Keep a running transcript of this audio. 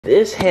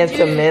This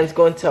handsome man's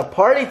going to a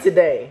party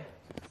today.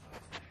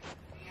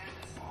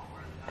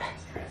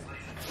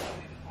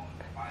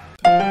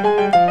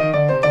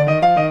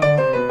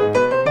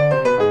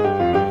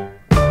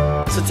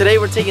 So today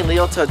we're taking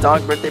Leo to a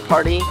dog birthday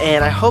party,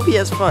 and I hope he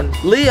has fun.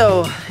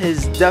 Leo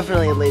is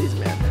definitely a ladies'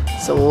 man,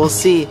 so we'll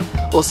see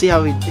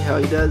how he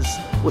does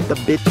with the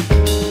bitch.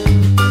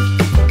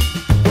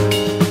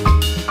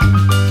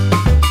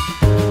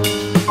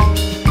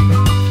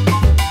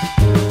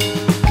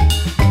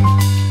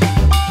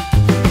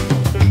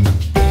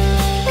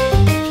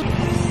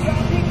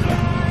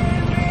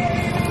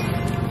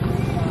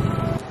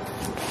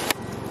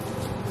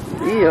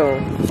 Leo.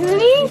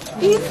 Really?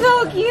 He's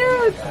so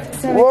cute.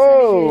 So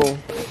whoa.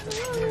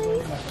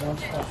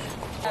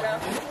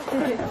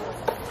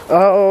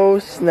 Oh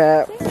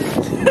snap.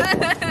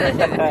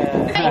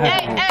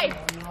 Hey,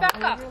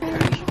 back up.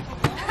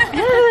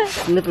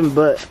 Sniffing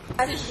butt.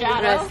 This is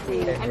Shadow. Rusty.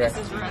 And this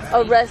is Rusty.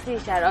 Oh, Rusty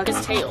Shadow.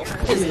 His tail.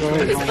 His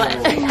butt.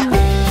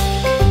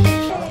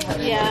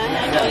 Yeah,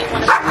 I know you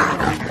want to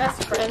be best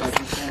friends.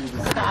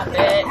 Stop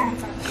it.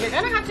 You're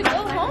gonna have to go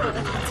home.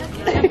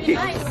 That'd be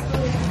nice.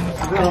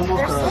 They're so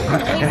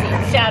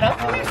amazing. Shadow.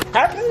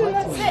 That's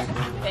it.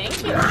 Thank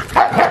you.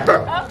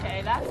 Okay,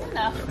 that's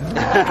enough.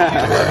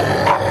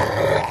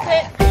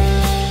 Sit.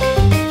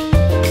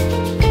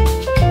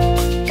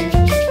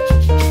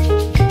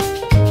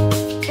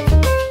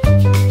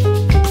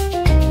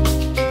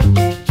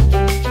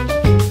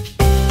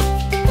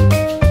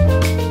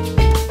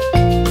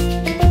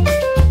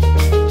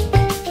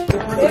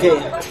 Okay,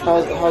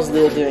 how's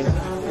Leo doing?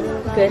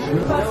 Good.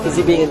 Is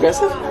he being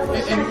aggressive?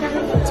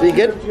 Is he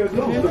good?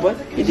 Good boy?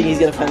 You think he's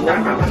gonna find out?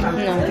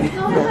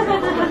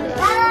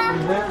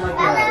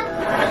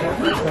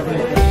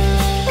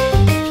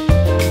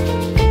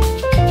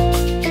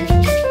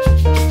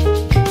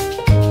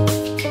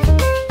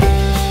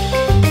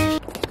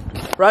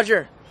 No.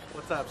 Roger,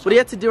 what's up? what do you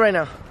have to do right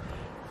now?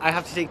 I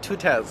have to take 2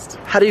 tests.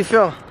 How do you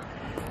feel?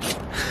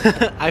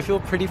 I feel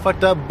pretty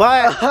fucked up,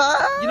 but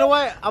you know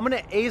what? I'm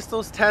gonna ace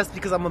those tests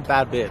because I'm a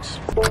bad bitch.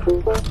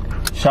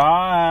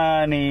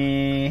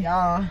 Shawnee.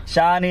 Yeah.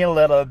 Shawnee,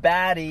 little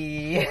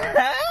baddie.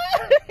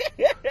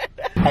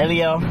 Hi,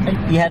 Leo.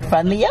 You had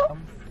fun, Leo?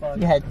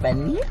 You had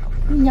fun, Leo?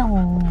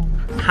 No.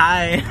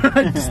 Hi.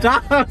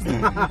 Stop.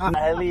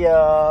 Hi,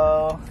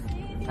 Leo.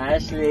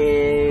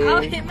 Ashley.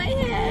 Oh, hit my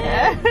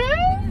head.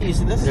 You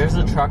see this? There's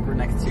a truck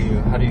next to you.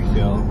 How do you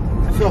feel?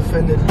 I feel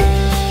offended.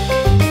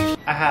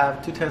 I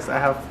have 2 tests. I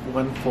have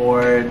one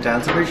for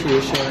dance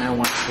appreciation and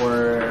one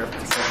for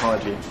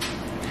psychology.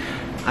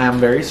 I am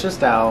very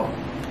stressed out.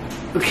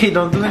 Okay,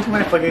 don't do it to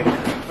my fucking...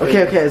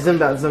 Okay, zoom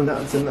down.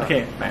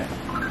 Okay, fine.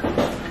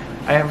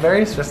 I am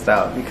very stressed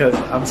out because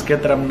I'm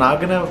scared that I'm not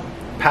gonna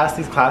pass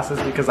these classes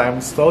because I'm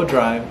so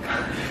drunk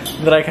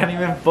that I can't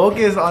even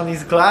focus on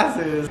these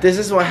classes. This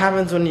is what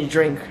happens when you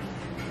drink.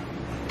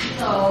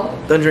 No.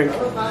 Don't drink.